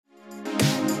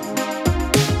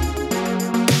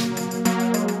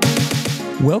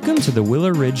Welcome to the Willow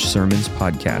Ridge Sermons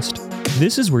podcast.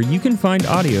 This is where you can find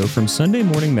audio from Sunday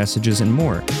morning messages and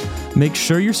more. Make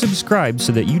sure you're subscribed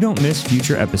so that you don't miss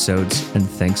future episodes, and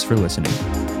thanks for listening.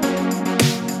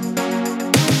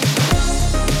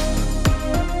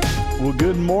 Well,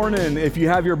 good morning. If you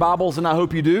have your Bibles, and I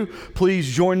hope you do,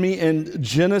 please join me in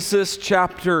Genesis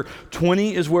chapter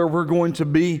 20 is where we're going to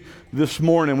be this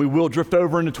morning. We will drift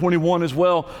over into 21 as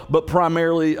well, but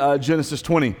primarily Genesis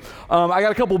 20. I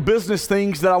got a couple business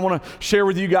things that I want to share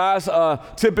with you guys.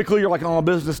 Typically, you're like, oh,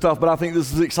 business stuff, but I think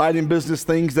this is exciting business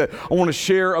things that I want to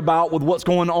share about with what's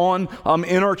going on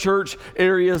in our church,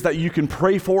 areas that you can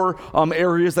pray for,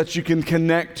 areas that you can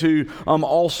connect to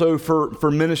also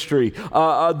for ministry.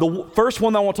 The first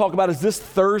one that I want to talk about is this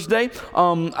Thursday.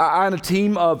 I and a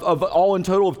team of all in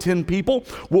total of 10 people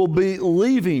will be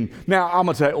leaving. Now, I'm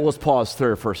going to tell you, let's pause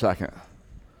there for a second.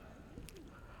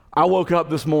 I woke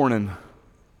up this morning,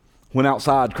 went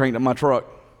outside, cranked up my truck.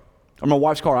 My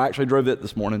wife's car, I actually drove it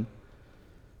this morning.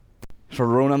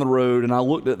 Started rolling down the road, and I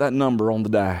looked at that number on the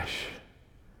dash,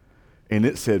 and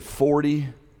it said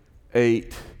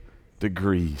 48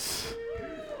 degrees.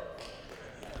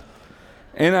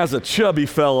 And as a chubby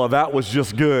fella, that was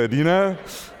just good, you know?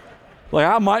 Like,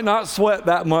 I might not sweat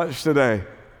that much today.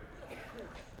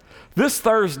 This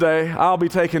Thursday, I'll be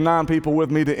taking 9 people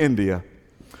with me to India,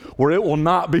 where it will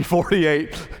not be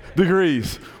 48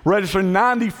 degrees. Registering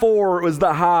 94 was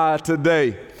the high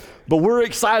today. But we're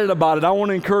excited about it. I want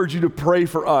to encourage you to pray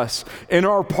for us. In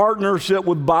our partnership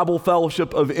with Bible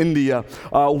Fellowship of India,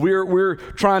 we're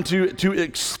trying to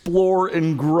explore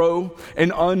and grow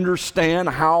and understand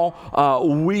how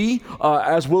we,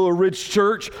 as Willow Ridge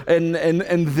Church and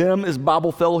them as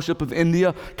Bible Fellowship of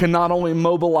India, can not only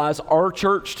mobilize our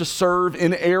church to serve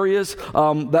in areas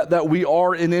that we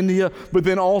are in India, but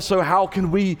then also how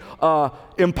can we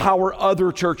empower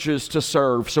other churches to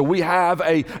serve. So we have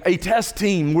a test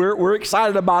team. We're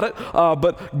excited about it,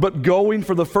 but going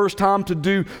for the first time to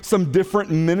do some different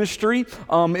ministry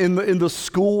in the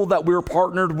school that we're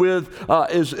partnered with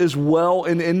as well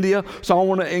in India. So I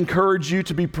want to encourage you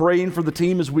to be praying for the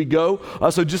team as we go.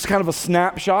 So just kind of a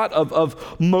snapshot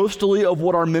of mostly of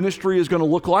what our ministry is going to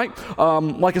look like.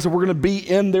 Like I said, we're going to be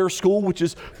in their school, which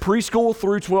is preschool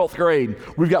through 12th grade.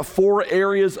 We've got 4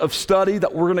 areas of study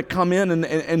that we're going to come in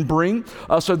and bring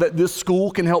so that this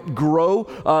school can help grow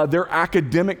their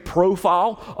academic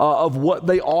profile of what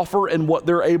they offer and what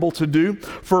they're able to do.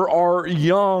 For our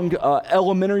young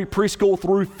elementary preschool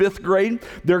through 5th grade,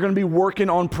 they're going to be working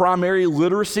on primary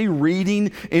literacy,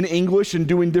 reading in English and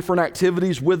doing different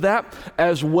activities with that,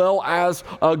 as well as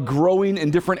growing in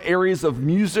different areas of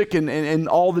music and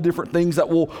all the different things that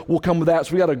will come with that.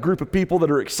 So we got a group of people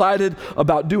that are excited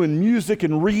about doing music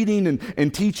and reading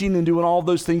and teaching and doing all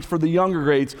those things for the younger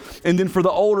grades. And then for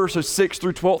the older, so 6th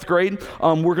through 12th grade,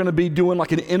 we're going to be doing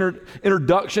like an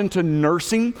introduction to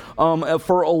nursing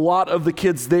for a lot of the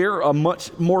kids there,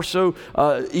 much more so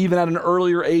even at an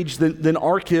earlier age than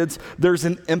our kids. There's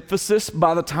an emphasis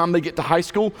by the time they get to high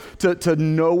school to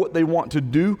know what they want to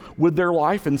do with their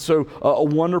life. And so a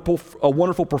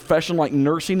wonderful profession like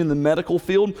nursing in the medical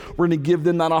field, we're going to give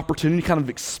them that opportunity to kind of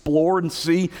explore and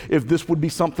see if this would be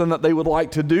something that they would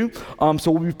like to do.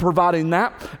 So we'll be providing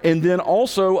that. And then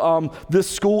also, this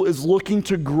school is looking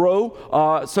to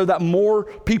grow so that more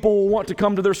people will want to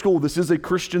come to their school. This is a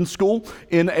Christian school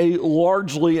in a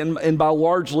largely, and by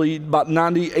largely, about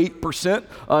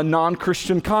 98%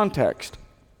 non-Christian context.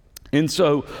 And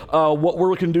so what we're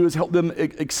looking to do is help them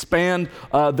expand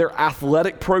their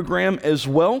athletic program as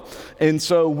well. And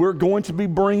so we're going to be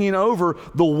bringing over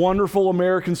the wonderful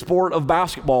American sport of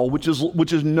basketball, which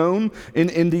is known in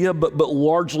India, but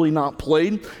largely not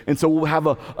played. And so we'll have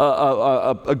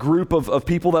a group of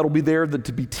people that will be there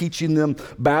to be teaching them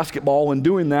basketball and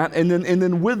doing that. And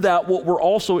then with that, what we're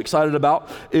also excited about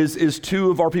is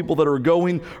 2 of our people that are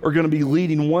going to be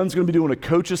leading. One's going to be doing a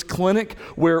coaches clinic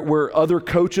where other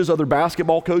coaches, other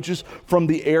basketball coaches from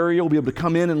the area will be able to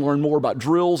come in and learn more about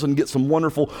drills and get some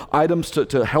wonderful items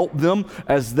to help them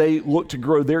as they look to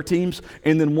grow their teams.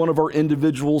 And then one of our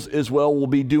individuals as well will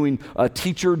be doing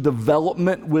teacher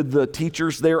development with the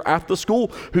teachers there at the school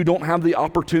who don't have the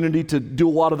opportunity to do a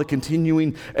lot of the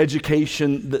continuing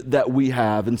education that we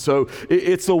have. And so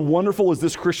it's so wonderful as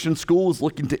this Christian school is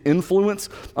looking to influence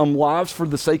lives for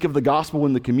the sake of the gospel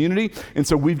in the community. And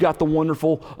so we've got the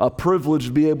wonderful privilege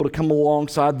to be able to come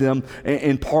alongside them them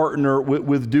and partner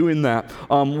with doing that.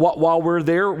 While we're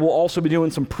there, we'll also be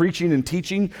doing some preaching and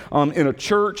teaching in a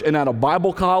church and at a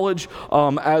Bible college,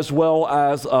 as well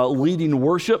as leading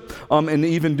worship and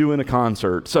even doing a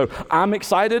concert. So I'm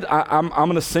excited. I'm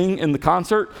going to sing in the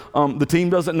concert. The team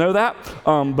doesn't know that,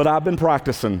 but I've been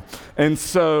practicing. And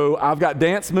so I've got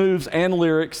dance moves and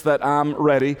lyrics that I'm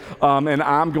ready, and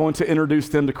I'm going to introduce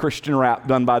them to Christian rap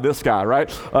done by this guy, right?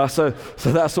 So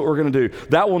that's what we're going to do.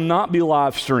 That will not be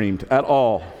live streamed at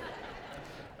all.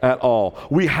 At all.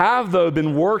 We have, though,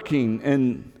 been working,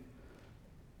 and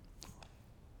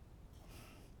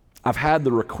I've had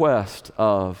the request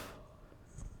of,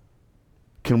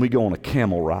 can we go on a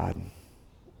camel ride?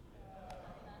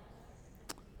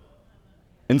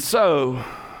 And so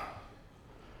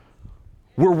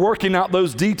we're working out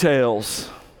those details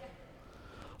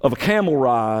of a camel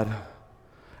ride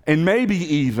and maybe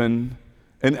even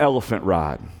an elephant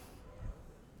ride.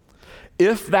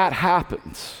 If that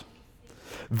happens,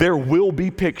 there will be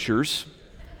pictures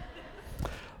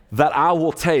that I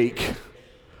will take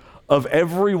of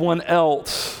everyone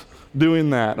else doing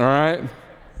that, all right?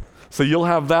 So you'll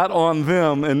have that on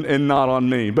them and not on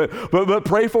me. But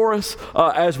pray for us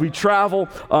as we travel.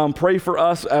 Pray for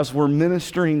us as we're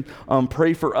ministering.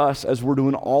 Pray for us as we're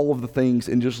doing all of the things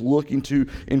and just looking to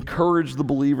encourage the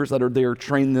believers that are there,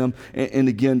 train them, and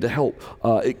again, to help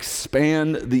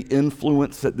expand the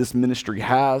influence that this ministry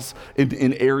has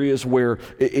in areas where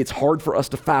it's hard for us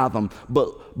to fathom.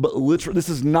 But literally, this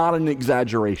is not an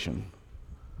exaggeration.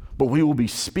 But we will be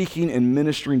speaking and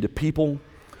ministering to people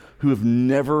who have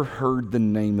never heard the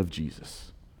name of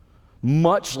Jesus,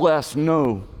 much less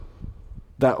know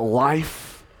that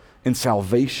life and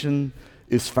salvation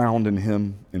is found in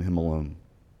him and him alone.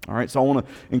 All right, so I want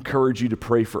to encourage you to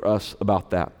pray for us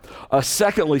about that.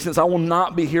 Secondly, since I will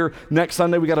not be here next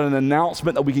Sunday, we got an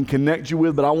announcement that we can connect you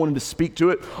with, but I wanted to speak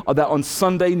to it, that on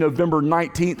Sunday, November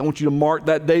 19th, I want you to mark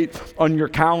that date on your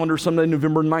calendar. Sunday,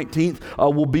 November 19th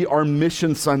will be our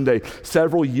Mission Sunday.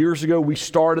 Several years ago, we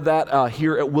started that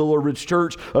here at Willow Ridge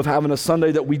Church of having a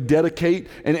Sunday that we dedicate,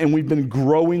 and we've been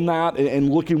growing that and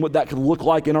looking what that could look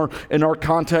like in our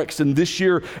context. And this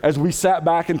year, as we sat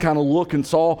back and kind of looked and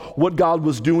saw what God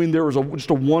was doing, there was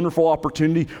just a wonderful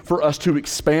opportunity for us to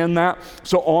expand that.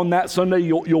 So on that Sunday,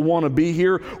 you'll want to be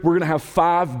here. We're going to have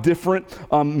 5 different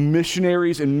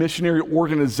missionaries and missionary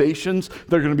organizations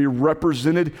that are going to be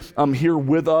represented here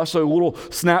with us. So a little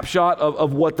snapshot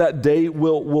of what that day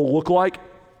will look like.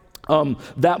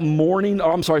 That morning,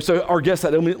 so our guest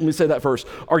that, let me say that first.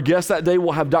 Our guest that day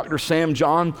will have Dr. Sam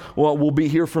John, will be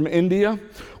here from India.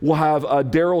 We'll have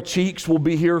Daryl Cheeks will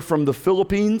be here from the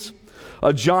Philippines.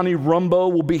 Johnny Rumbo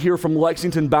will be here from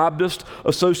Lexington Baptist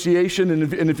Association. And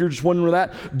if you're just wondering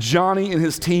that, Johnny and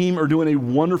his team are doing a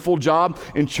wonderful job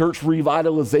in church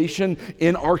revitalization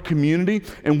in our community.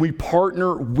 And we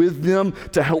partner with them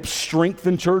to help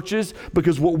strengthen churches,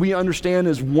 because what we understand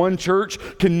is one church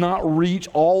cannot reach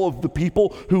all of the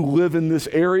people who live in this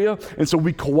area. And so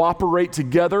we cooperate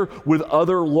together with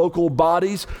other local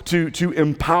bodies to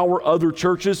empower other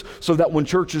churches so that when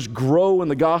churches grow and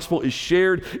the gospel is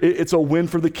shared, it's a win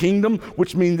for the kingdom,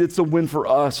 which means it's a win for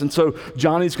us. And so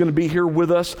Johnny's going to be here with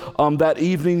us that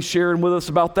evening, sharing with us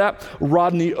about that.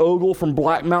 Rodney Ogle from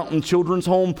Black Mountain Children's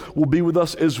Home will be with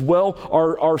us as well.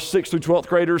 Our 6th through 12th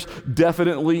graders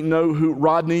definitely know who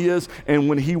Rodney is. And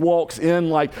when he walks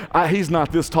in, he's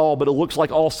not this tall, but it looks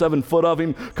like all 7 foot of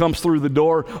him comes through the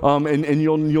door. And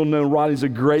you'll know Rodney's a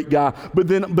great guy. But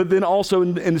then also,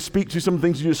 and to speak to some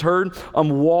things you just heard,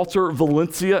 Walter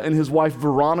Valencia and his wife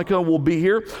Veronica will be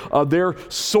here. They're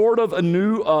sort of a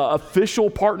new official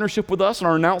partnership with us. In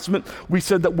our announcement, we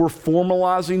said that we're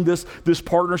formalizing this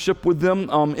partnership with them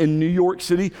in New York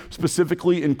City,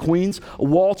 specifically in Queens.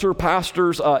 Walter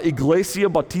pastors Iglesia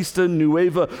Bautista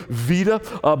Nueva Vida.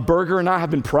 Berger and I have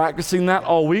been practicing that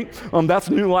all week. That's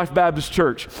New Life Baptist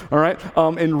Church, all right?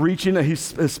 And reaching a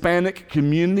Hispanic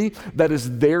community that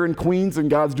is there in Queens, and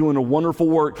God's doing a wonderful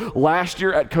work. Last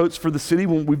year at Coats for the City,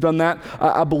 when we've done that,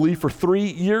 I believe for 3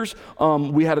 years,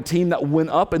 we had a team that went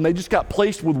up and they just got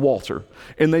placed with Walter.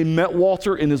 And they met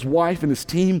Walter and his wife and his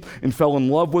team and fell in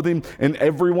love with him. And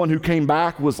everyone who came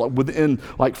back was within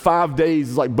 5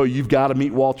 days, Bo, you've got to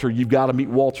meet Walter. You've got to meet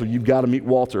Walter. You've got to meet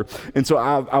Walter. And so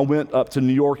I went up to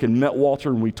New York and met Walter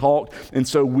and we talked. And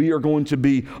so we are going to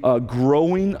be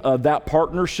growing that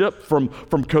partnership from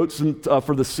Coats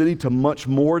for the City to much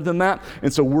more than that.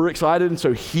 And so we're excited. And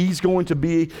so he's going to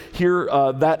be here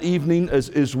that evening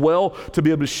as well to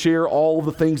be able to share all of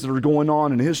the things that are are going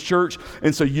on in his church,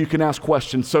 and so you can ask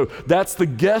questions. So that's the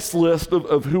guest list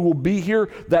of who will be here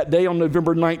that day on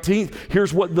November 19th.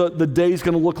 Here's what the day is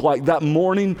going to look like. That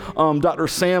morning, Dr.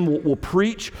 Sam will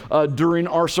preach during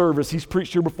our service. He's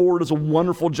preached here before, does a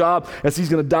wonderful job as he's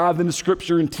going to dive into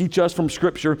Scripture and teach us from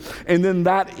Scripture. And then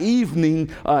that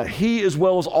evening, he, as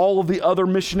well as all of the other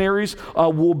missionaries,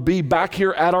 will be back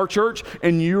here at our church,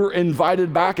 and you're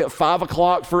invited back at 5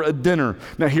 o'clock for a dinner.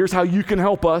 Now, here's how you can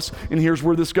help us, and here's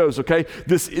where this goes, okay?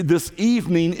 This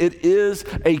evening, it is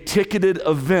a ticketed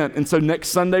event, and so next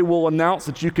Sunday, we'll announce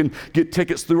that you can get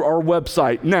tickets through our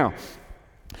website. Now,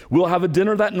 we'll have a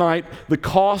dinner that night. The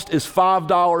cost is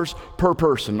 $5 per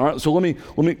person. All right, so let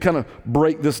me kind of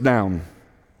break this down.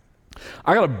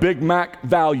 I got a Big Mac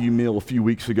value meal a few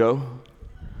weeks ago.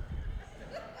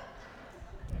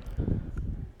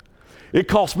 It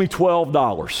cost me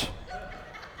 $12.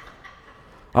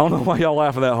 I don't know why y'all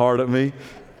laughing that hard at me.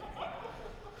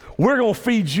 We're going to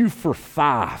feed you for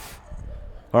 $5.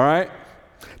 All right?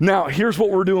 Now, here's what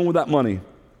we're doing with that money.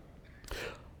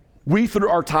 We, through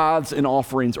our tithes and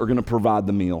offerings, are going to provide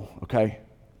the meal, okay?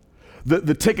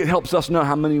 The ticket helps us know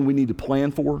how many we need to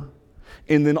plan for.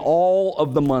 And then all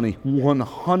of the money,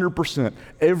 100%,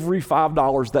 every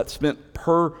 $5 that's spent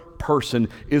per person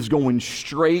is going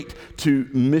straight to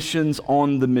missions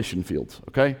on the mission fields,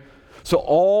 okay? So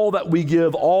all that we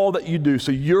give, all that you do,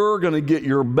 so you're going to get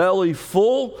your belly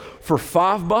full for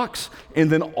 $5, and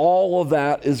then all of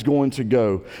that is going to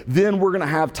go. Then we're going to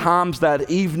have times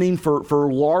that evening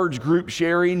for large group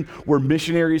sharing where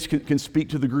missionaries can speak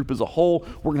to the group as a whole.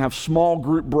 We're going to have small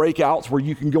group breakouts where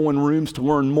you can go in rooms to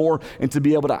learn more and to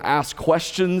be able to ask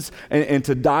questions and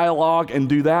to dialogue and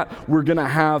do that. We're going to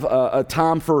have a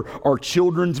time for our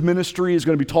children's ministry is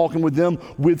going to be talking with them,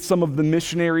 with some of the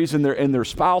missionaries and their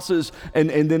spouses.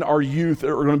 And then our youth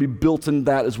are going to be built in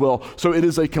that as well. So it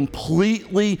is a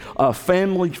completely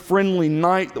family-friendly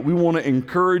night that we want to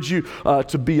encourage you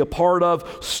to be a part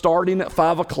of, starting at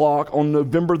 5 o'clock on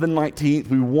November the 19th.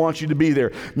 We want you to be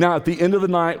there. Now, at the end of the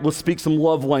night, let's speak some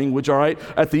love language, all right?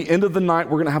 At the end of the night,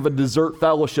 we're going to have a dessert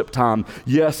fellowship time.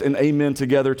 Yes and amen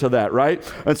together to that, right?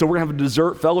 And so we're going to have a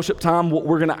dessert fellowship time. What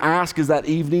we're going to ask is that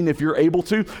evening, if you're able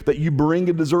to, that you bring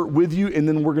a dessert with you, and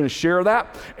then we're going to share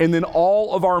that. And then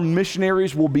all of our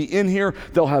missionaries will be in here.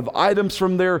 They'll have items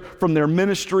from their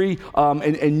ministry,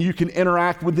 and you can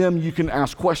interact with them. You can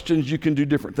ask questions. You can do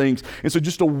different things. And so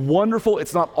just a wonderful,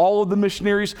 it's not all of the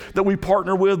missionaries that we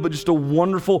partner with, but just a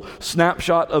wonderful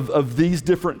snapshot of these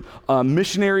different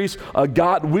missionaries.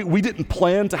 God, we didn't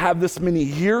plan to have this many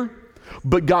here,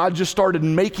 but God just started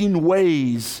making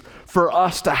ways for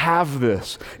us to have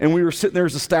this. And we were sitting there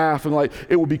as a staff and like,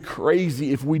 it would be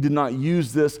crazy if we did not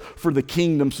use this for the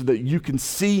kingdom so that you can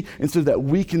see and so that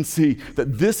we can see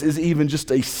that this is even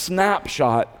just a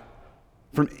snapshot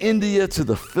from India to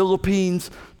the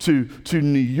Philippines to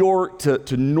New York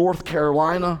to North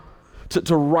Carolina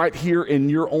to right here in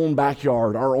your own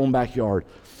backyard, our own backyard,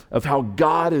 of how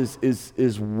God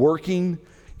is working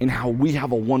and how we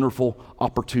have a wonderful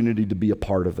opportunity to be a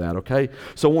part of that, okay?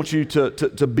 So I want you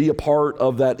to be a part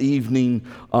of that evening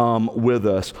with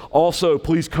us. Also,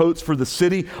 please, Coats for the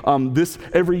City. This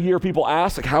every year people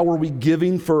ask, like, how are we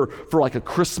giving for like a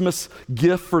Christmas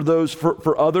gift for those,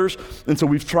 for others? And so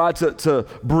we've tried to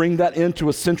bring that into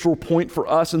a central point for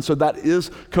us. And so that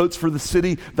is Coats for the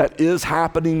City. That is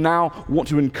happening now. Want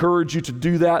to encourage you to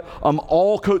do that.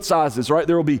 All coat sizes, right?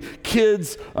 There will be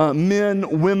kids,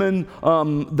 men, women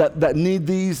that need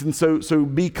these. And so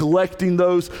be collecting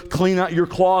those, clean out your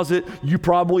closet. You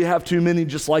probably have too many,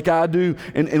 just like I do,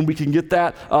 and we can get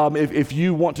that. If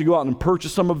you want to go out and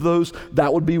purchase some of those,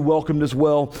 that would be welcomed as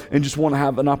well, and just want to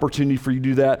have an opportunity for you to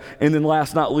do that. And then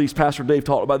last not least, Pastor Dave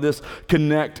talked about this,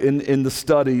 connect in the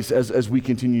studies as we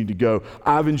continue to go.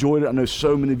 I've enjoyed it. I know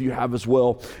so many of you have as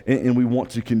well, and we want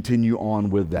to continue on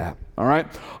with that. All right?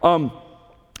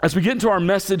 As we get into our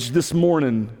message this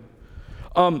morning,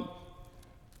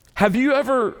 have you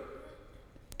ever,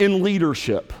 in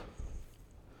leadership,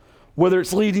 whether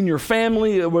it's leading your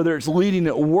family, whether it's leading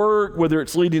at work, whether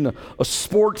it's leading a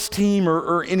sports team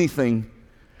or anything,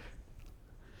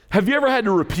 have you ever had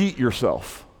to repeat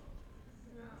yourself?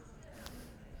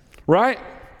 Right?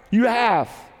 You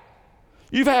have.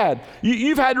 You've had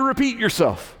to repeat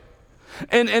yourself.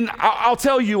 And I'll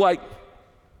tell you, like,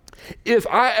 if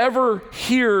I ever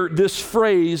hear this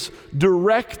phrase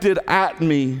directed at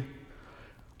me,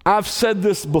 I've said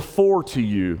this before to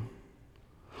you.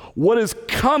 What is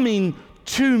coming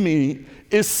to me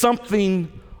is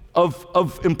something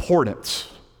of importance,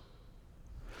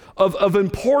 of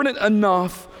important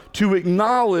enough to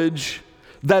acknowledge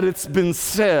that it's been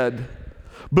said,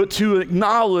 but to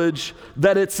acknowledge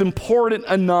that it's important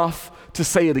enough to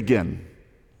say it again.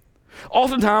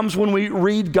 Oftentimes when we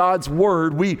read God's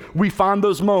word, we find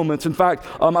those moments. In fact,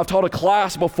 I've taught a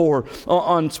class before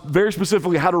on very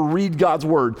specifically how to read God's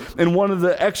word. And one of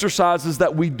the exercises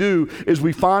that we do is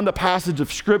we find a passage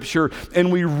of scripture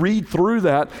and we read through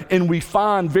that and we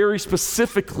find very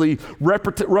specifically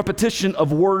repetition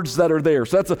of words that are there.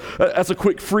 So that's a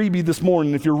quick freebie this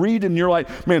morning. If you're reading and you're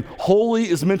like, man, holy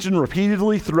is mentioned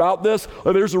repeatedly throughout this,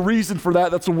 there's a reason for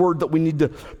that. That's a word that we need to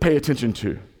pay attention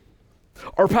to.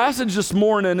 Our passage this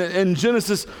morning in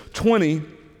Genesis 20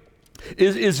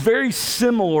 is very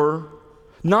similar,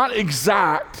 not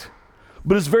exact,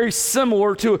 but is very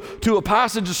similar to a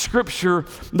passage of scripture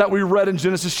that we read in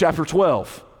Genesis chapter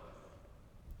 12.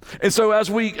 And so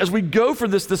as we go for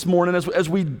this morning, as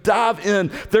we dive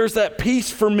in, there's that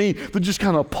piece for me that just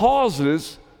kind of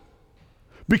pauses,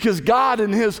 because God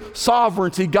in his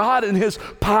sovereignty, God in his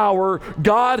power,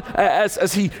 God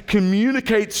as he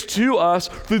communicates to us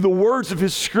through the words of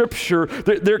his scripture,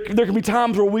 there can be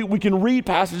times where we can read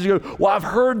passages and go, well, I've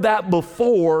heard that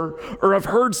before, or I've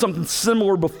heard something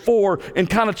similar before, and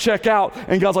kind of check out.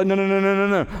 And God's like,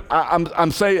 no.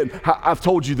 I'm saying, I've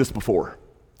told you this before,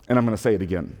 and I'm going to say it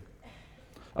again.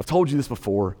 I've told you this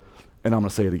before, and I'm going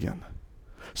to say it again.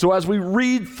 So as we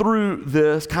read through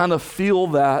this, kind of feel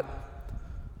that,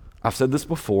 I've said this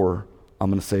before,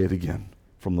 I'm going to say it again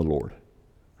from the Lord.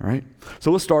 All right? So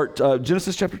let's start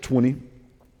Genesis chapter 20.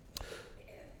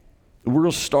 We're going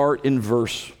to start in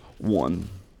verse 1.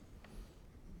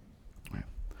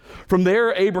 From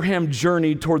there, Abraham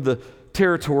journeyed toward the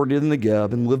territory of the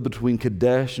Negeb and lived between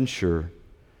Kadesh and Shur.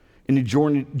 And he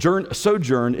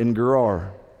sojourned in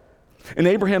Gerar. And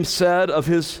Abraham said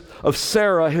of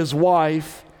Sarah, his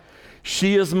wife,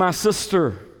 she is my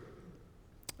sister.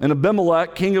 And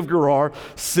Abimelech, king of Gerar,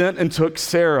 sent and took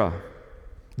Sarah.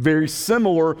 Very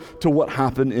similar to what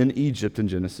happened in Egypt in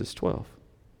Genesis 12.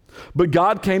 But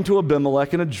God came to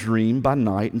Abimelech in a dream by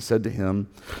night and said to him,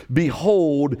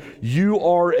 behold, you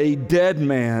are a dead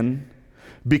man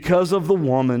because of the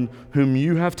woman whom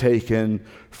you have taken,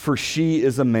 for she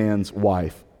is a man's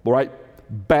wife. All right?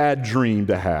 Bad dream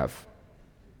to have.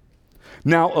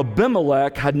 Now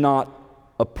Abimelech had not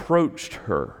approached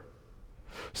her.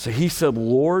 So he said,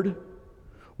 Lord,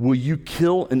 will you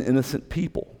kill an innocent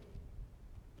people?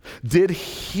 Did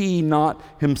he not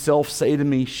himself say to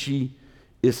me, she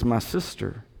is my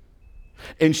sister?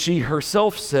 And she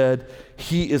herself said,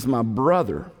 he is my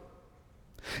brother.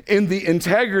 In the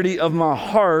integrity of my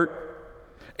heart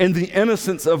and the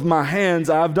innocence of my hands,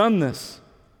 I have done this.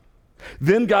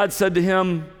 Then God said to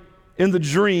him in the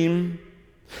dream,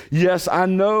 yes, I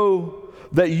know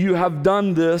that you have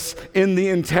done this in the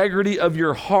integrity of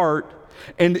your heart,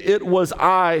 and it was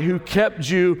I who kept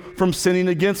you from sinning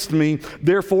against me.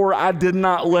 Therefore, I did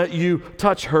not let you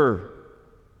touch her.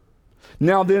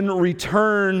 Now then,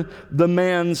 return the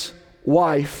man's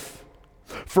wife,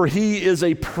 for he is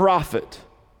a prophet,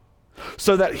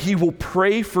 so that he will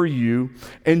pray for you,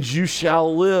 and you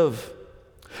shall live.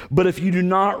 But if you do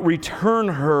not return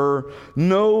her,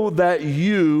 know that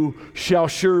you shall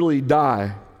surely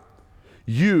die,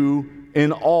 you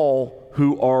and all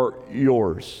who are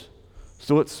yours.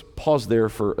 So let's pause there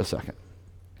for a second.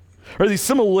 Are these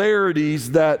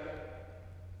similarities that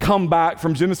come back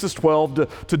from Genesis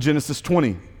 12 to Genesis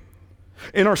 20?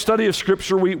 In our study of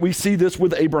Scripture, we see this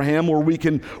with Abraham, where we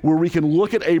can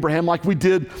look at Abraham like we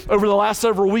did over the last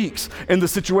several weeks, in the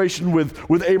situation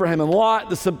with Abraham and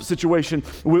Lot, the situation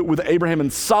with Abraham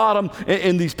and Sodom,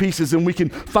 in these pieces, and we can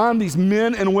find these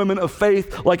men and women of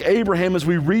faith like Abraham as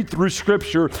we read through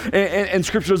Scripture, and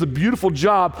Scripture does a beautiful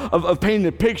job of painting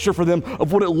a picture for them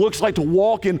of what it looks like to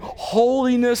walk in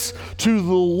holiness to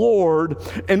the Lord,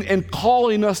 and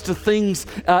calling us to things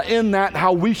in that,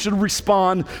 how we should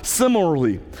respond similarly.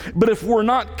 But if we're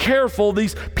not careful,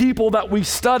 these people that we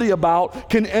study about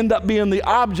can end up being the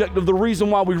object of the reason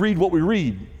why we read what we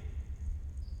read.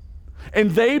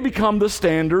 And they become the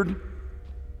standard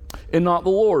and not the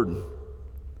Lord.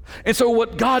 And so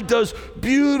what God does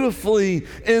beautifully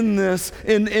in this,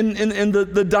 in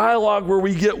the dialogue where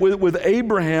we get with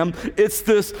Abraham, it's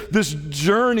this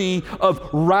journey of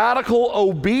radical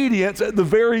obedience at the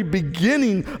very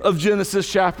beginning of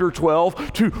Genesis chapter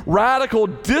 12 to radical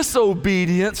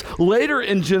disobedience later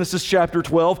in Genesis chapter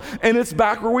 12, and it's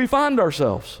back where we find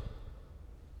ourselves.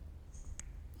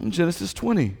 In Genesis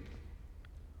 20.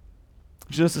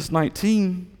 Genesis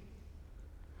 19,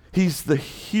 he's the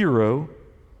hero.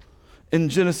 In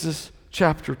Genesis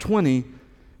chapter 20,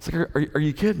 it's like, are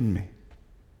you kidding me?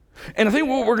 And I think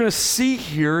what we're going to see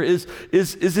here is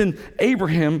in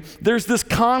Abraham, there's this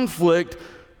conflict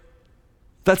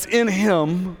that's in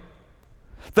him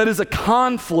that is a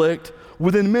conflict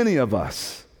within many of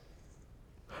us.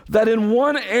 That in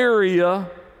one area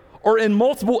or in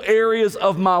multiple areas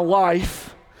of my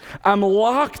life, I'm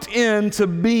locked into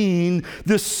being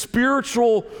this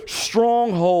spiritual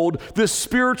stronghold, this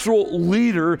spiritual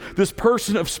leader, this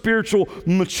person of spiritual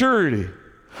maturity.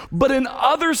 But in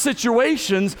other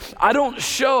situations, I don't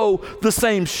show the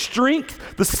same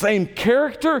strength, the same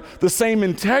character, the same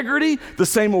integrity, the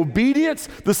same obedience,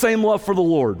 the same love for the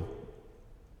Lord.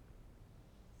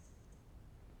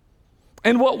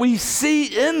 And what we see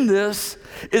in this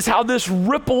is how this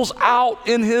ripples out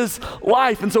in his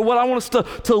life. And so what I want us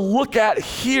to look at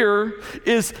here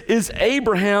is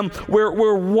Abraham,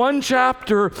 where one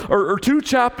chapter or 2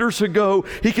 chapters ago,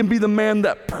 he can be the man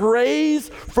that prays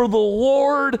for the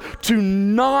Lord to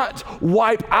not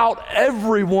wipe out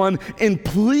everyone and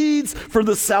pleads for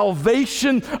the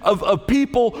salvation of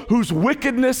people whose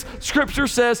wickedness, Scripture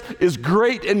says, is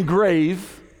great and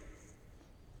grave.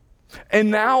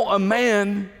 And now a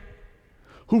man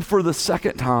who for the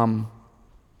second time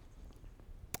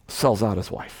sells out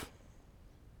his wife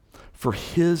for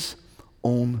his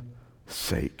own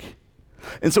sake.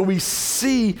 And so we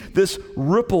see this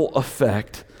ripple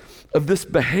effect of this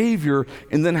behavior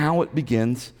and then how it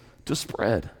begins to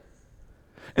spread.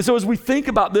 And so as we think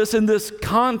about this in this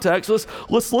context,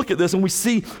 let's look at this, and we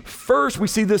see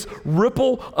this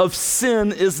ripple of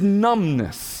sin is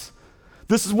numbness.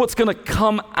 This is what's going to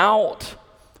come out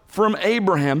from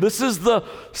Abraham. This is the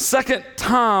second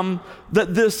time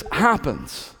that this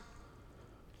happens.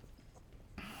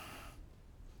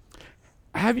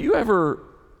 Have you ever,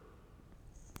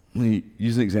 let me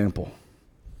use an example.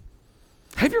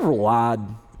 Have you ever lied?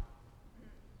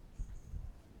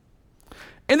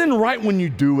 And then right when you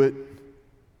do it,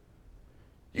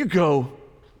 you go,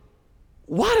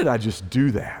 why did I just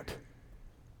do that?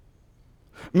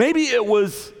 Maybe it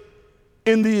was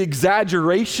in the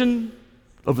exaggeration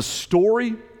of a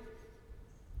story.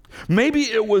 Maybe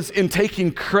it was in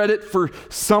taking credit for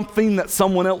something that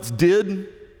someone else did.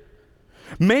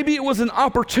 Maybe it was an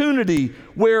opportunity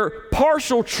where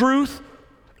partial truth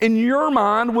in your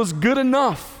mind was good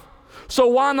enough. So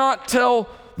why not tell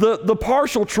the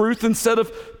partial truth instead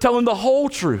of telling the whole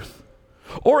truth?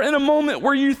 Or in a moment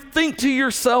where you think to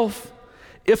yourself,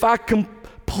 if I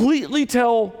completely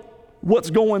tell what's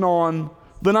going on,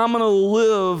 then I'm going to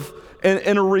live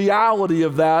in a reality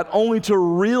of that, only to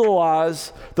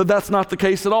realize that that's not the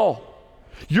case at all.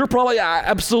 You're probably,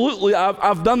 absolutely,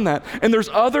 I've done that. And there's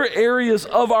other areas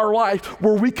of our life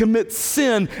where we commit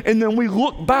sin, and then we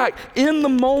look back in the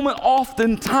moment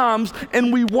oftentimes,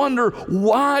 and we wonder,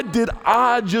 why did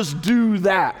I just do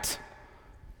that?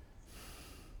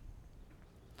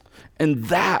 And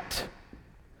that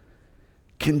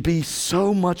can be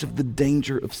so much of the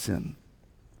danger of sin.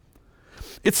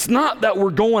 It's not that we're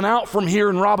going out from here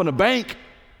and robbing a bank,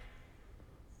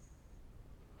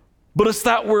 but it's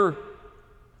that we're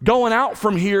going out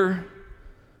from here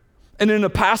and in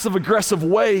a passive-aggressive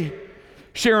way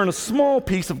sharing a small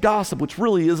piece of gossip, which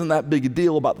really isn't that big a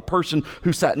deal, about the person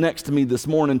who sat next to me this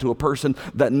morning, to a person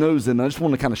that knows them. And I just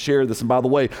want to kind of share this. And by the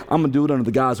way, I'm going to do it under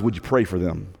the guise, would you pray for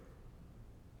them?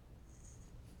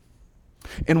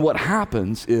 And what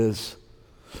happens is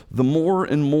the more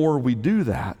and more we do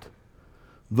that,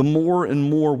 the more and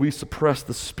more we suppress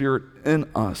the Spirit in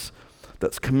us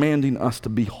that's commanding us to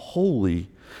be holy,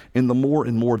 and the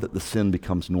more that the sin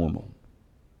becomes normal.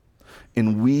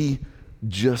 And we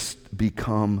just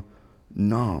become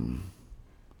numb.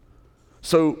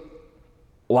 So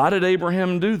why did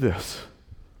Abraham do this?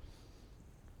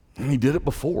 He did it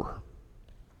before.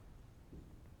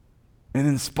 And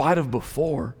in spite of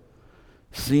before,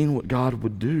 seeing what God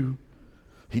would do,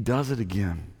 he does it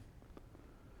again.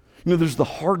 You know, there's the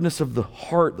hardness of the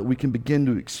heart that we can begin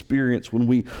to experience when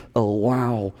we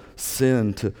allow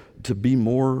sin to be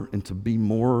more and to be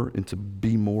more and to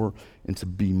be more and to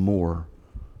be more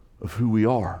of who we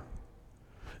are,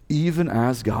 even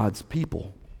as God's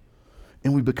people.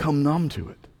 And we become numb to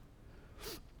it.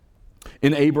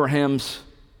 In Abraham's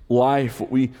life, what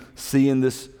we see in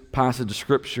this passage of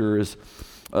Scripture is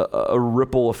a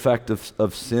ripple effect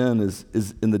of sin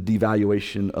is in the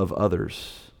devaluation of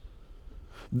others.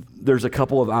 There's a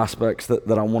couple of aspects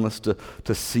that I want us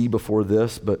to see before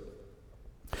this, but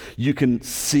you can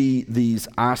see these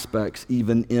aspects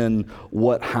even in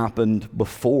what happened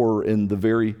before in the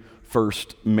very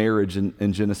first marriage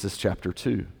in Genesis chapter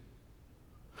 2.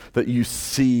 That you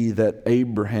see that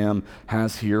Abraham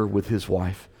has here with his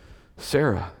wife,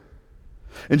 Sarah.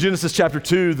 In Genesis chapter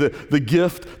 2, the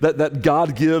gift that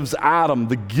God gives Adam,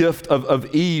 the gift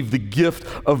of Eve, the gift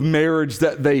of marriage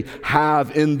that they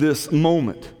have in this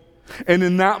moment. And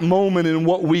in that moment, and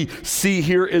what we see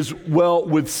here as well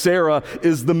with Sarah,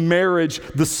 is the marriage,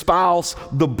 the spouse,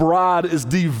 the bride is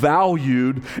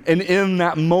devalued. And in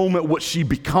that moment, what she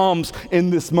becomes in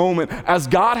this moment, as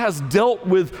God has dealt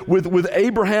with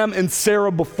Abraham and Sarah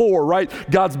before, right?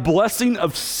 God's blessing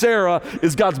of Sarah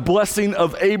is God's blessing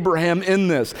of Abraham in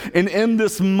this. And in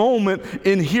this moment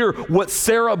in here, what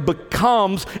Sarah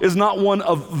becomes is not one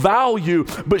of value,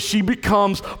 but she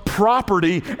becomes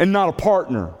property and not a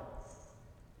partner.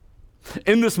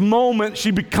 In this moment, she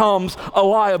becomes a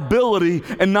liability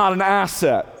and not an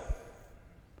asset.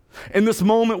 In this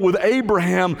moment with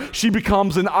Abraham, she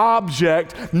becomes an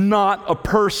object, not a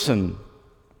person.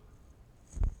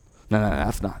 No,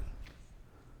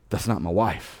 that's not my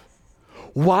wife.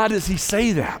 Why does he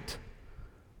say that?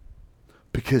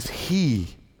 Because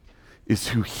he is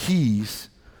who he's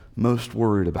most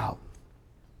worried about.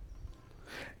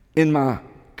 In my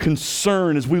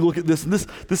concern as we look at this, and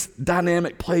this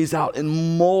dynamic plays out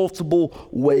in multiple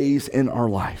ways in our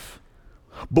life.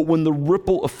 But when the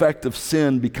ripple effect of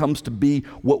sin becomes to be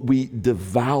what we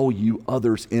devalue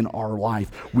others in our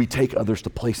life, we take others to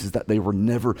places that they were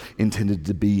never intended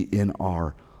to be in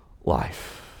our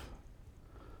life.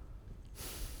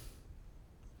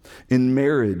 In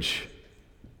marriage,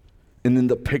 and in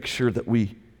the picture that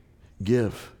we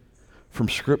give from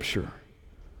Scripture,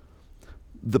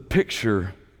 the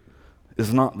picture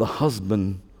is not the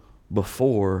husband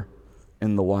before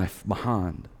and the wife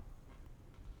behind.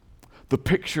 The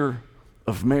picture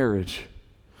of marriage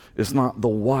is not the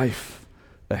wife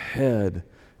ahead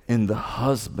and the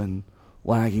husband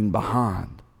lagging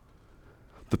behind.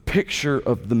 The picture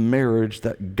of the marriage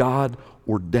that God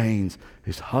ordains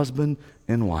is husband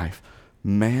and wife,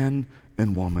 man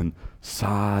and woman,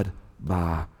 side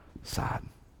by side.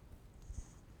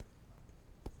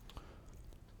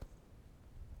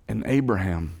 And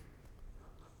Abraham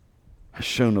has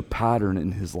shown a pattern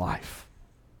in his life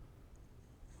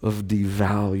of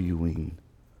devaluing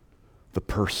the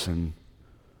person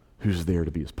who's there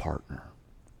to be his partner,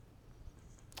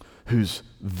 who's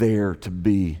there to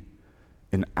be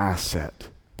an asset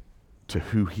to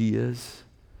who he is,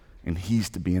 and he's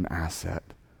to be an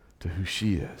asset to who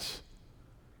she is,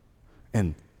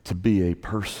 and to be a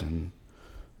person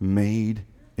made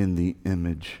in the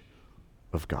image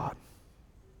of God.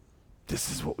 This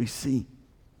is what we see.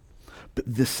 But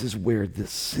this is where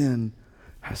this sin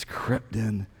has crept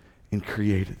in and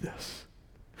created this.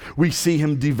 We see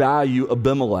him devalue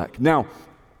Abimelech. Now,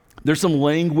 there's some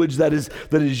language that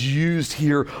is used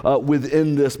here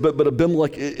within this, but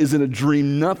Abimelech is in a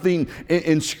dream. Nothing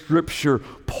in Scripture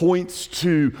points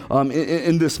to,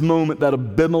 in this moment, that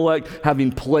Abimelech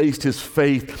having placed his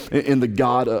faith in the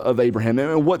God of Abraham.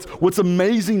 And what's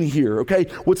amazing here, okay?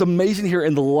 What's amazing here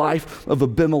in the life of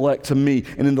Abimelech to me,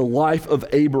 and in the life of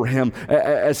Abraham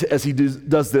as he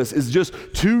does this, is just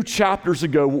 2 chapters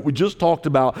ago, what we just talked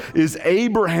about is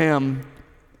Abraham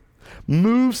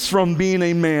moves from being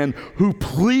a man who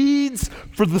pleads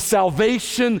for the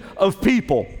salvation of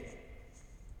people,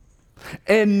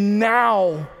 and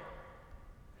now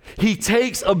he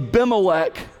takes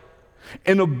Abimelech,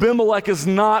 and Abimelech is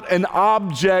not an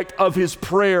object of his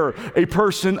prayer, a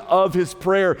person of his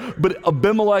prayer, but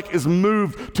Abimelech is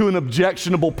moved to an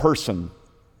objectionable person.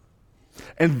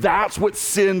 And that's what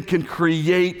sin can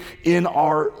create in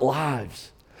our lives.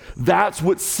 That's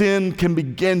what sin can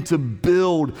begin to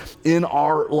build in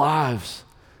our lives.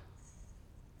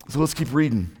 So let's keep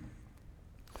reading.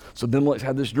 So Abimelech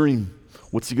had this dream.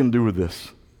 What's he going to do with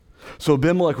this? So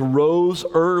Abimelech rose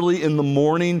early in the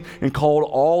morning and called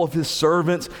all of his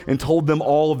servants and told them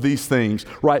all of these things.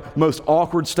 Right? Most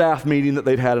awkward staff meeting that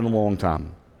they'd had in a long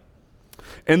time.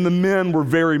 And the men were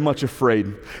very much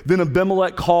afraid. Then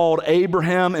Abimelech called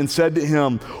Abraham and said to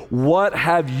him, "What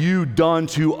have you done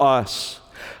to us?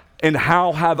 And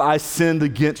how have I sinned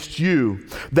against you,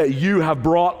 that you have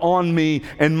brought on me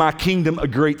and my kingdom a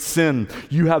great sin?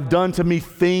 You have done to me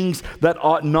things that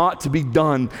ought not to be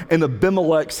done." And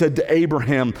Abimelech said to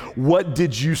Abraham, "What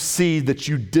did you see that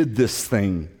you did this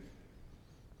thing?"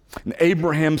 And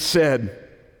Abraham said,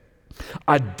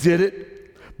 "I did it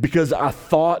because I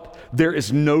thought there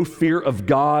is no fear of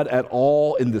God at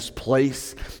all in this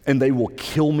place, and they will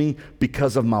kill me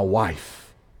because of my wife.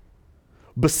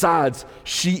 Besides,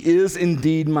 she is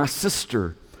indeed my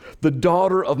sister, the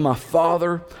daughter of my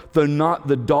father, though not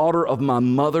the daughter of my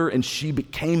mother, and she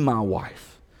became my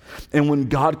wife. And when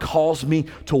God caused me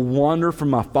to wander from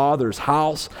my father's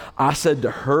house, I said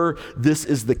to her, 'This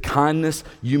is the kindness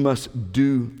you must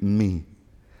do me.'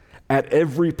 at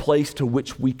every place to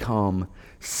which we come,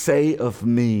 say of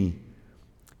me,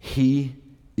 he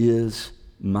is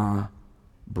my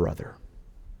brother.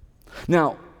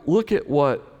 Now, look at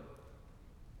what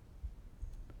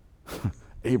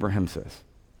Abraham says.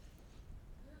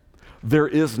 There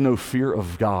is no fear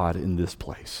of God in this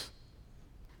place.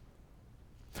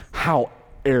 How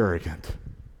arrogant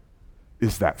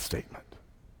is that statement?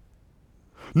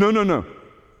 No.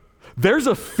 There's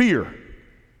a fear.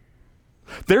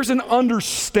 There's an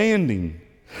understanding.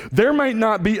 There might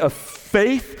not be a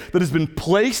faith that has been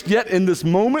placed yet in this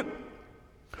moment,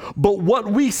 but what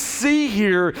we see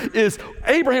here is,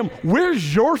 Abraham,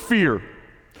 where's your fear?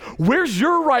 Where's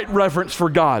your right reverence for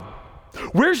God?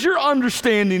 Where's your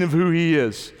understanding of who he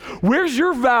is? Where's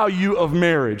your value of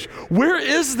marriage? Where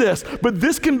is this? But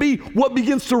this can be what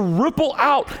begins to ripple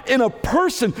out in a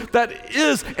person that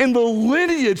is in the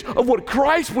lineage of what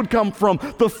Christ would come from,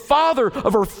 the father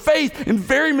of our faith in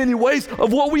very many ways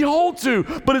of what we hold to.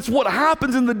 But it's what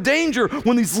happens in the danger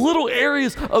when these little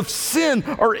areas of sin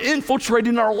are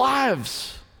infiltrating our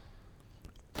lives.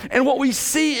 And what we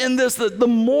see in this, that the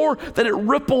more that it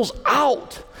ripples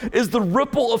out, is the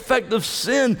ripple effect of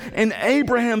sin in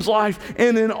Abraham's life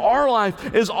and in our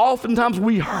life is oftentimes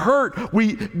we hurt,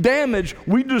 we damage,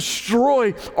 we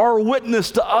destroy our witness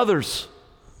to others.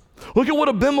 Look at what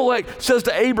Abimelech says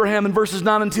to Abraham in verses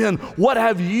 9 and 10. What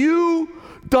have you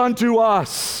done to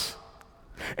us?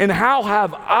 And how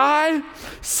have I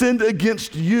sinned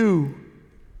against you,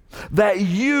 that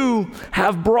you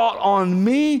have brought on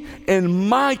me and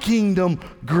my kingdom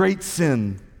great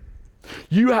sin?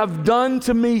 You have done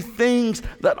to me things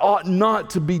that ought not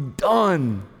to be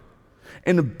done.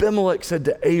 And Abimelech said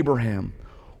to Abraham,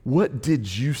 what did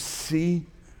you see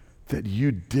that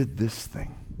you did this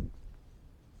thing?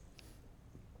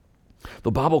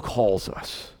 The Bible calls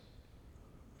us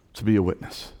to be a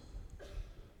witness.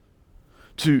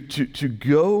 To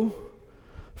go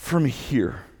from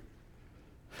here.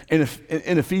 In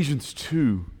Ephesians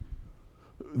 2,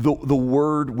 the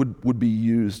word would be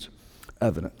used,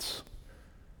 evidence.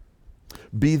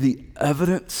 Be the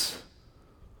evidence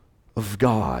of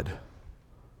God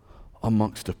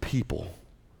amongst a people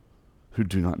who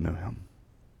do not know him.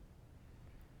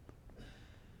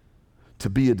 To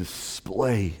be a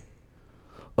display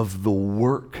of the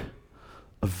work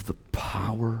of the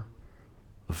power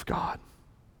of God.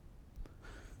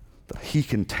 That he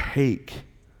can take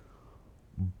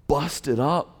busted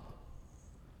up,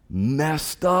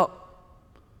 messed up,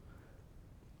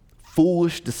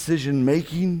 foolish decision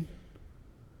making,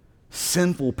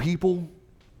 sinful people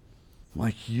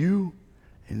like you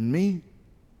and me,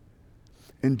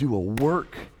 and do a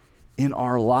work in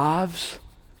our lives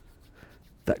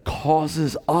that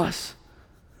causes us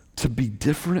to be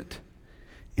different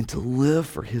and to live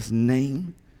for his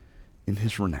name and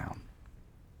his renown.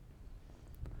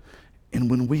 And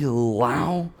when we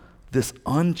allow this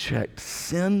unchecked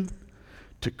sin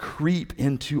to creep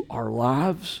into our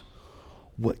lives,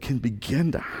 what can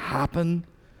begin to happen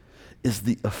is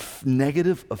the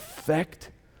negative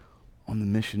effect on the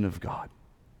mission of God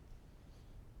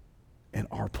and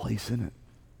our place in it.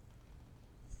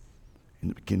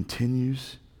 And it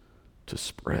continues to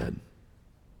spread.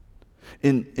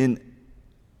 In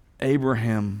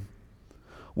Abraham,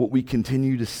 what we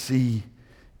continue to see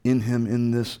in him in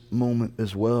this moment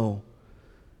as well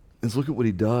is look at what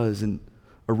he does. And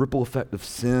a ripple effect of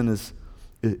sin is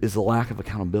a lack of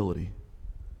accountability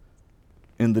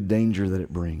and the danger that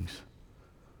it brings.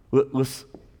 Let's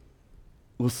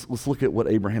look at what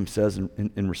Abraham says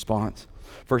in response.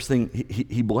 First thing,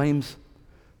 he blames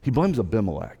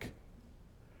Abimelech,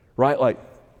 right? Like,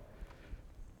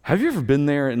 have you ever been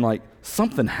there and like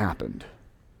something happened?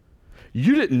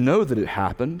 You didn't know that it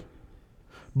happened,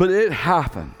 but it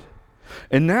happened.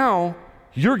 And now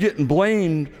you're getting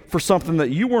blamed for something that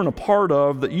you weren't a part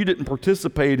of, that you didn't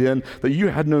participate in, that you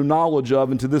had no knowledge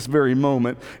of until this very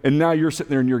moment, and now you're sitting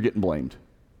there and you're getting blamed.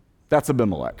 That's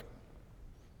Abimelech.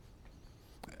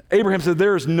 Abraham said,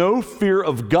 there is no fear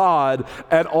of God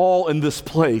at all in this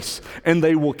place, and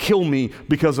they will kill me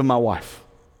because of my wife.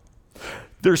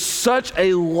 There's such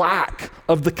a lack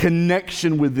of the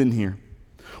connection within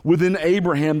within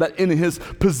Abraham, that in his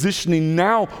positioning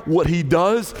now, what he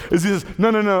does is he says, no,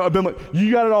 Abimelech,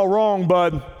 you got it all wrong,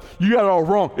 bud. You got it all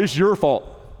wrong. It's your fault.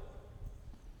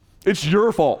 It's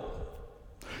your fault.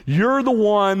 You're the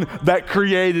one that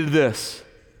created this.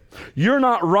 You're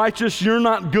not righteous, you're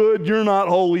not good, you're not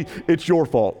holy, it's your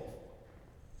fault.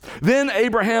 Then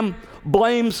Abraham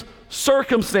blames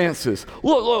circumstances.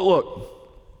 Look.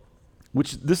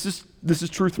 Which this is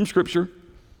truth from Scripture.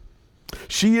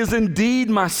 She is indeed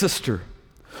my sister.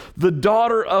 the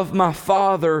daughter of my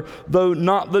father, though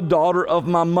not the daughter of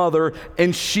my mother,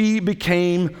 and she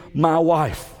became my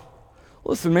wife.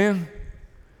 Listen, man,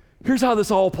 here's how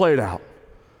this all played out.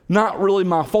 Not really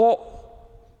my fault.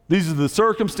 These are the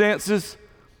circumstances.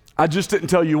 I just didn't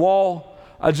tell you all.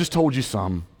 I just told you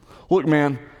some. Look,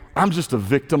 man, I'm just a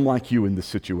victim like you in this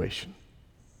situation.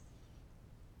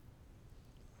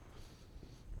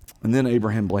 And then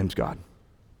Abraham blames God.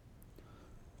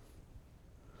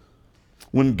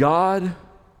 When God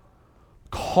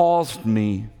caused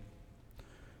me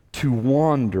to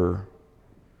wander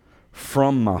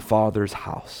from my father's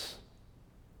house.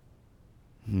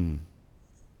 You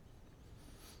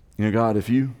know, God, if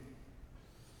you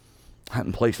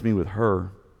hadn't placed me with her,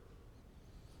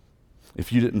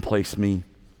 if you didn't place me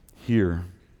here,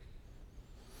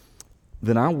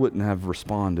 then I wouldn't have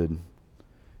responded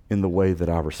in the way that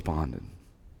I responded.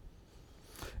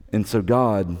 And so,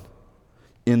 God,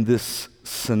 in this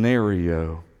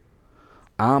scenario,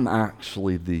 I'm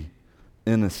actually the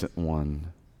innocent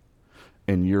one,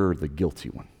 and you're the guilty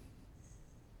one.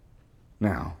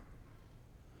 Now,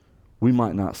 we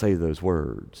might not say those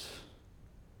words,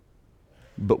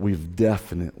 but we've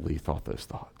definitely thought those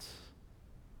thoughts.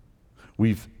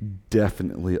 We've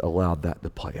definitely allowed that to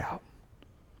play out.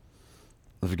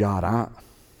 Of God,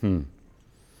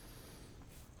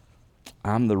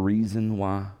 I'm the reason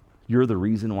why, you're the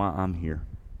reason why I'm here.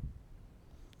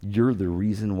 You're the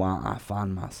reason why I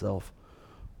find myself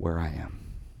where I am.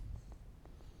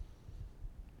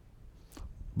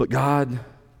 But God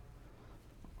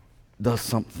does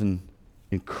something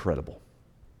incredible.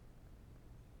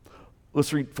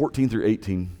 Let's read 14 through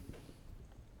 18.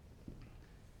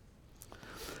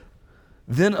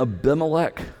 Then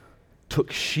Abimelech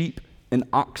took sheep and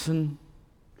oxen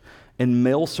and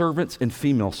male servants and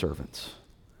female servants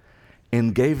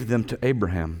and gave them to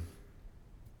Abraham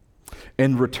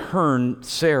and returned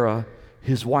Sarah,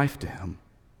 his wife, to him.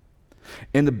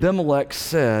 And Abimelech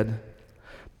said,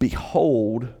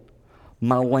 "Behold,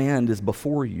 my land is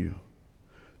before you.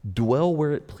 Dwell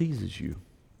where it pleases you."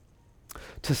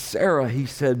 To Sarah he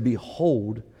said,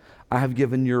 "Behold, I have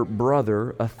given your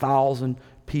brother 1,000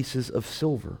 pieces of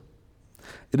silver.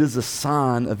 It is a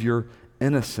sign of your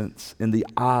innocence in the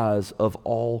eyes of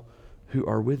all who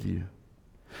are with you.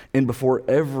 And before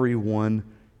everyone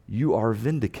you are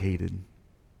vindicated."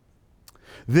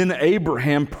 Then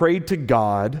Abraham prayed to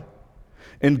God,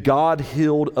 and God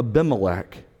healed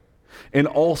Abimelech and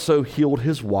also healed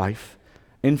his wife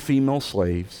and female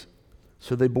slaves,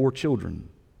 so they bore children.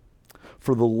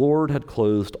 For the Lord had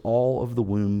closed all of the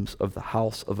wombs of the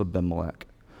house of Abimelech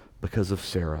because of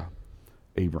Sarah,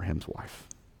 Abraham's wife.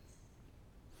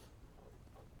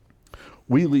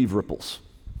 We leave ripples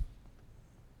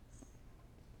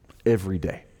every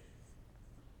day.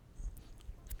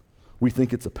 We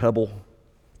think it's a pebble,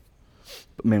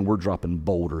 but man, we're dropping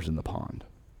boulders in the pond.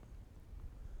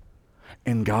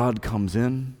 And God comes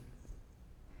in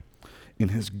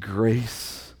His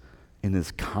grace, in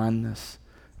His kindness,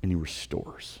 and He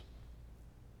restores.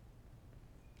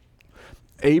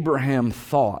 Abraham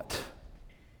thought,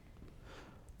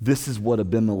 this is what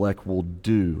Abimelech will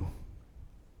do,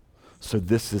 so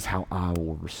this is how I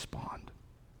will respond.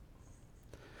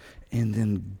 And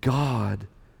then God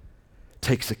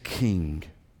takes a king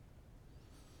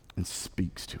and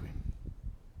speaks to him.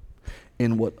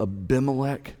 And what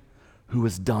Abimelech, who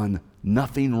has done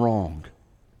nothing wrong,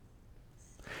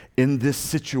 in this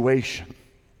situation,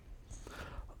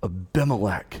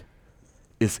 Abimelech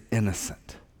is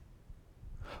innocent.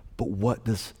 But what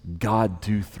does God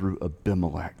do through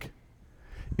Abimelech?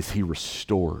 Is He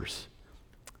restores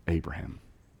Abraham.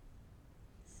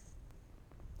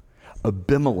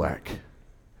 Abimelech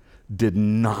did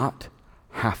not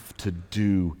have to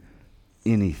do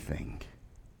anything,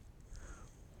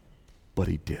 but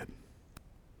he did.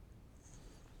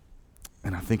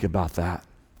 And I think about that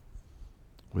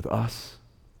with us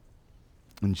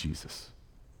and Jesus.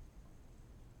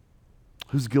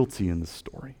 Who's guilty in this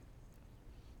story?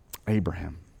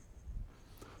 Abraham.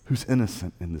 Who's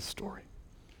innocent in this story?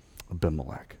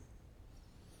 Abimelech.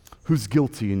 Who's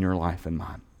guilty in your life and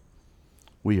mine?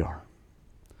 We are.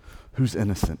 Who's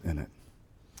innocent in it?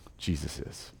 Jesus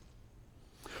is.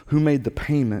 Who made the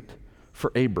payment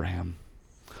for Abraham?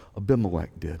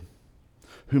 Abimelech did.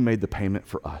 Who made the payment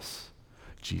for us?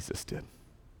 Jesus did.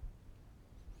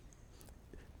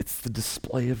 It's the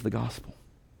display of the gospel.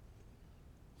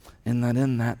 And that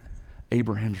in that,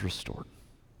 Abraham's restored.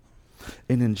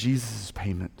 And in Jesus'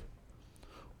 payment,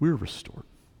 we're restored.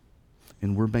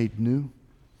 And we're made new.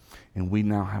 And we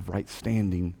now have right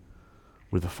standing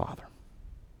with the Father.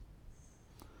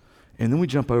 And then we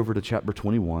jump over to chapter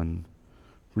 21,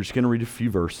 We're just going to read a few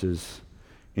verses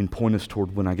and point us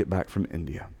toward when I get back from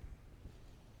India.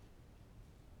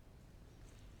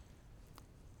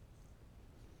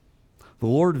 The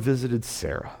Lord visited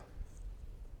Sarah,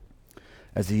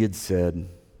 as he had said,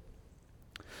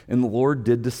 and the Lord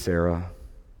did to Sarah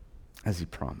as he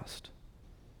promised.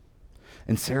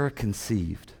 And Sarah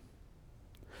conceived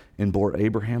and bore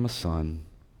Abraham a son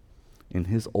in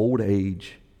his old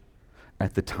age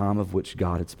at the time of which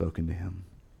God had spoken to him.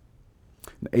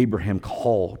 And Abraham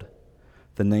called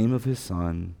the name of his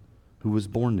son who was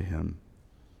born to him,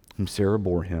 whom Sarah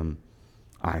bore him,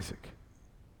 Isaac.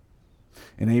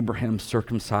 And Abraham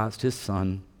circumcised his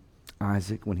son,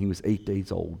 Isaac, when he was 8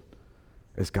 days old,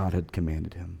 as God had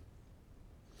commanded him.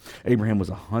 Abraham was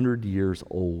 100 years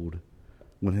old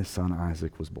when his son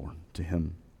Isaac was born to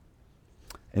him.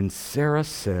 And Sarah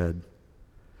said,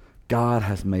 God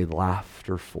has made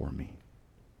laughter for me.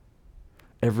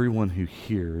 Everyone who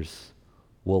hears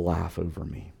will laugh over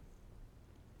me.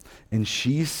 And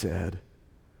she said,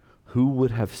 who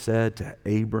would have said to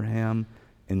Abraham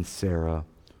and Sarah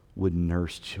would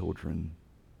nurse children?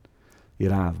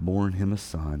 Yet I have borne him a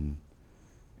son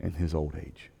in his old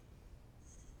age.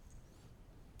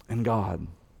 And God,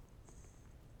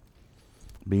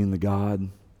 being the God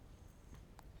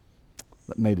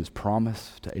that made his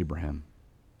promise to Abraham,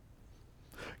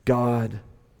 God,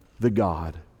 the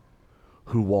God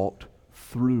who walked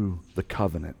through the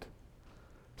covenant,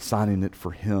 signing it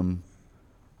for him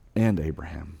and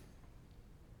Abraham.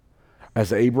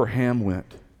 As Abraham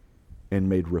went and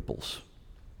made ripples,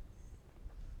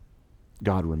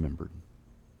 God remembered.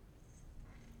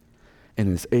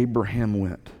 And as Abraham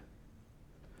went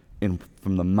and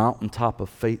from the mountaintop of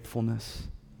faithfulness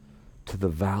to the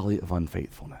valley of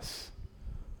unfaithfulness,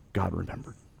 God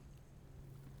remembered.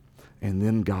 And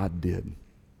then God did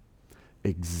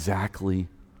exactly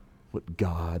what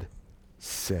God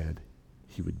said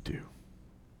he would do.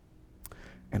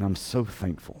 And I'm so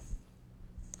thankful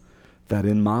that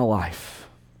in my life,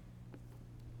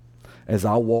 as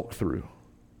I walk through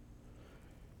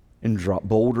and drop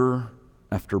boulder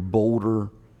after boulder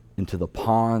into the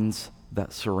ponds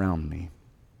that surround me,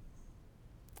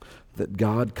 that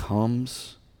God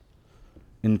comes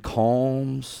and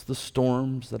calms the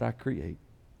storms that I create.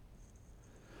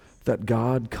 That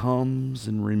God comes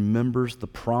and remembers the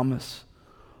promise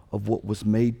of what was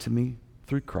made to me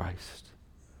through Christ,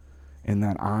 and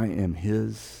that I am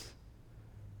his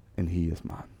and he is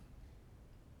mine.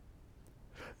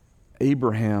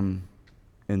 Abraham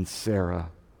and Sarah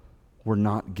were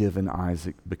not given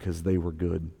Isaac because they were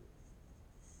good.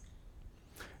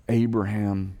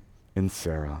 Abraham and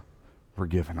Sarah were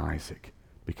given Isaac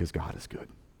because God is good.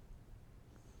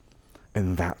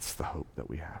 And that's the hope that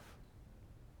we have.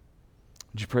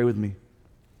 Would you pray with me?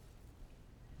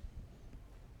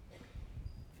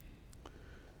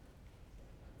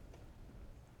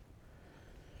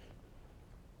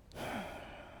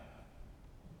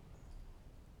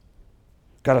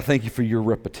 God, I thank you for your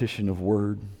repetition of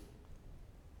word.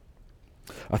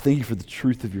 I thank you for the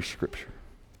truth of your scripture.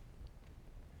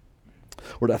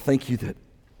 Lord, I thank you that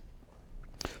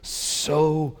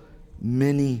so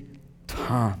many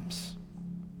times,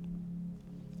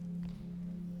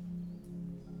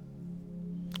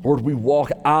 Lord, we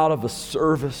walk out of a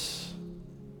service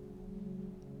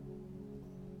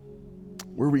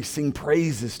where we sing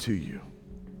praises to you.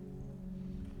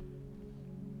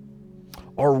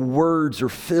 Our words are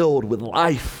filled with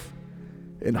life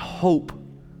and hope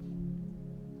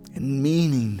and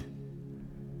meaning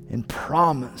and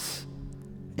promise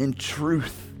and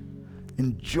truth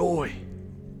and joy.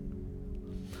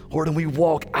 Lord, and we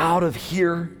walk out of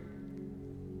here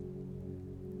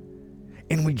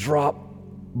and we drop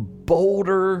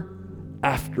boulder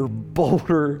after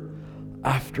boulder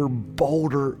after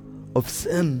boulder of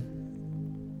sin.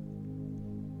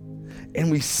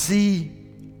 And we see,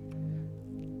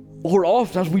 Lord,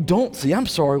 oftentimes we don't see, I'm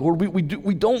sorry, Lord,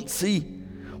 we don't see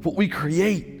what we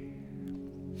create.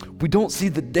 We don't see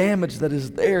the damage that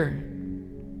is there.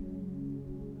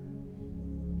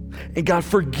 And God,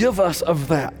 forgive us of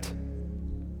that.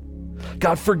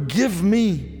 God, forgive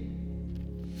me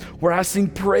where I sing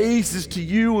praises to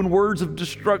you and words of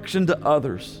destruction to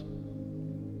others.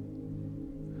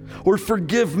 Or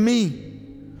forgive me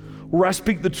where I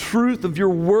speak the truth of your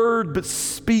word but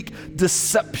speak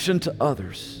deception to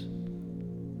others.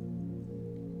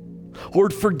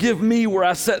 Lord, forgive me where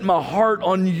I set my heart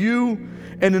on you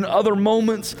and in other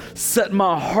moments set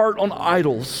my heart on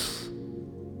idols.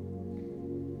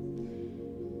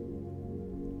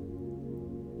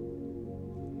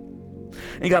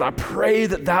 And God, I pray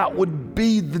that that would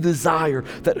be the desire,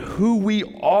 that who we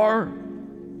are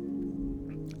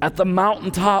at the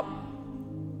mountaintop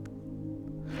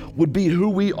would be who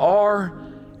we are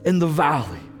in the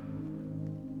valley.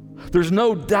 There's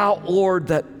no doubt, Lord,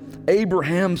 that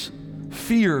Abraham's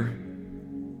fear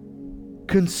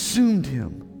consumed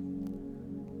him,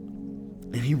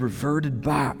 and he reverted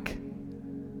back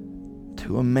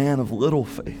to a man of little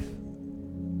faith.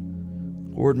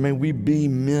 Lord, may we be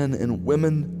men and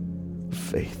women of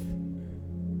faith,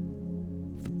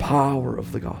 the power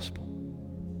of the gospel.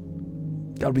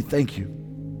 God, we thank you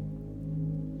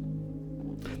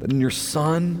that in your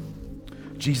Son,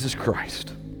 Jesus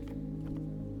Christ,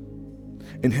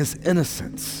 in his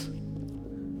innocence,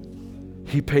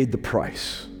 he paid the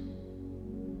price.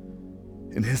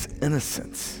 In his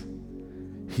innocence,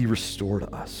 he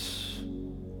restored us.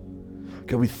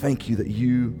 God, we thank you that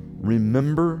you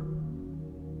remember,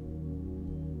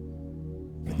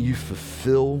 that you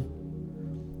fulfill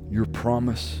your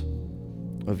promise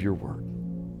of your word.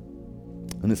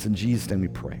 And it's in Jesus' name we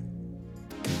pray.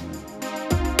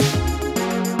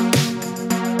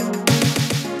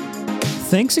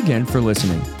 Thanks again for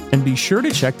listening, and be sure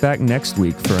to check back next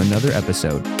week for another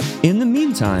episode. In the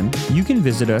meantime, you can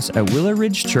visit us at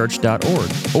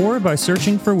willowridgechurch.org or by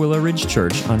searching for Willow Ridge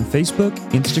Church on Facebook,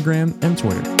 Instagram, and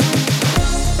Twitter.